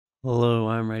Hello,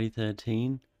 I'm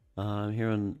Ready13. I'm here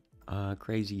on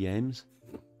Crazy Games,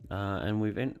 and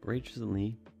we've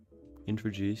recently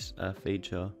introduced a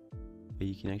feature where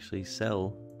you can actually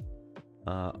sell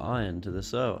iron to the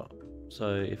server.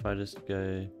 So if I just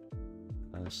go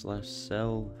slash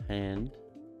sell hand,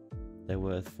 they're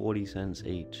worth 40 cents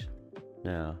each.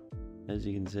 Now, as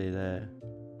you can see there,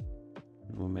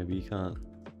 or maybe you can't,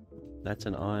 that's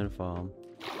an iron farm.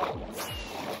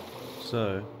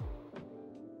 So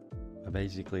I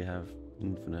basically have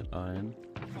infinite iron.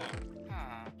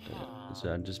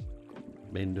 So I've just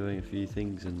been doing a few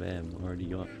things and bam, already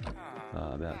got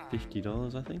about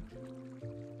 $50 I think.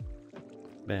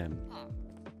 Bam.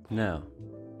 Now,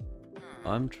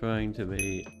 I'm trying to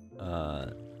be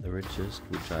the richest,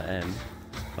 which I am.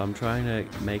 I'm trying to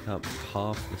make up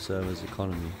half the server's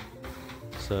economy.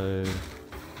 So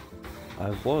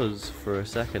I was for a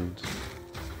second,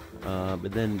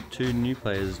 but then two new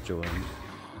players joined.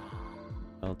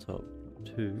 I'll top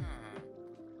two.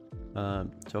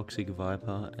 Toxic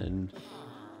Viper and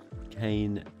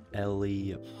Kane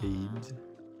Ellie Beads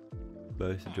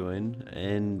both joined,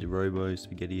 and Robo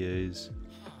Spaghettios,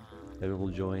 they all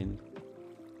joined.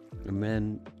 And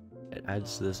then it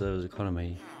adds to the server's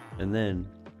economy, and then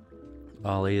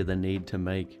I'll either need to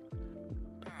make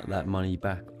that money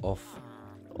back off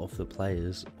the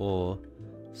players or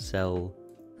sell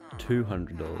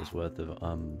 $200 worth of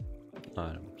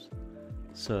items.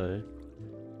 So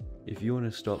if you want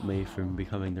to stop me from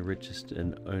becoming the richest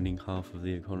and owning half of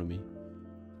the economy,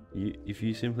 if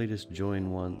you simply just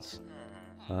join once,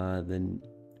 then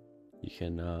you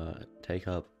can take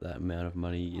up that amount of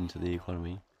money into the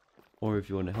economy. Or if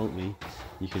you want to help me,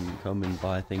 you can come and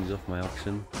buy things off my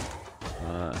auction.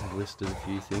 I've listed a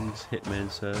few things. Hitman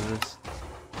service,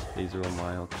 these are all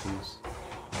my auctions.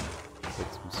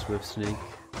 Got some Swift Sneak.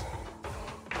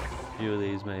 A few of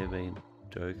these may have been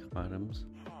joke items.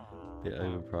 Bit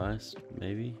overpriced,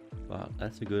 maybe, but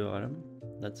that's a good item.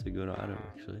 That's a good item,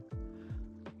 actually.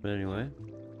 But anyway,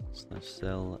 slash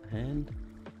sell hand.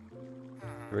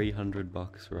 300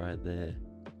 bucks right there.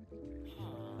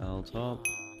 I'll top.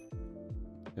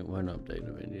 It won't update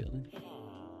immediately.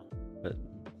 But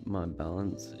my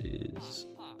balance is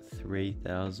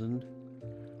 3,000.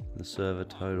 The server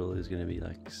total is going to be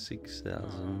like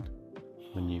 6,000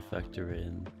 when you factor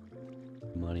in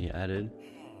money added.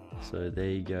 So there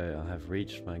you go, I have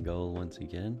reached my goal once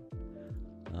again.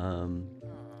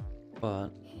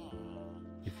 But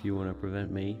if you want to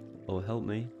prevent me or help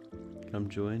me, come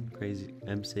join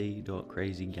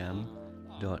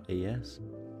mc.crazygam.es.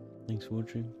 Thanks for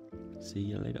watching. See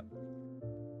you later.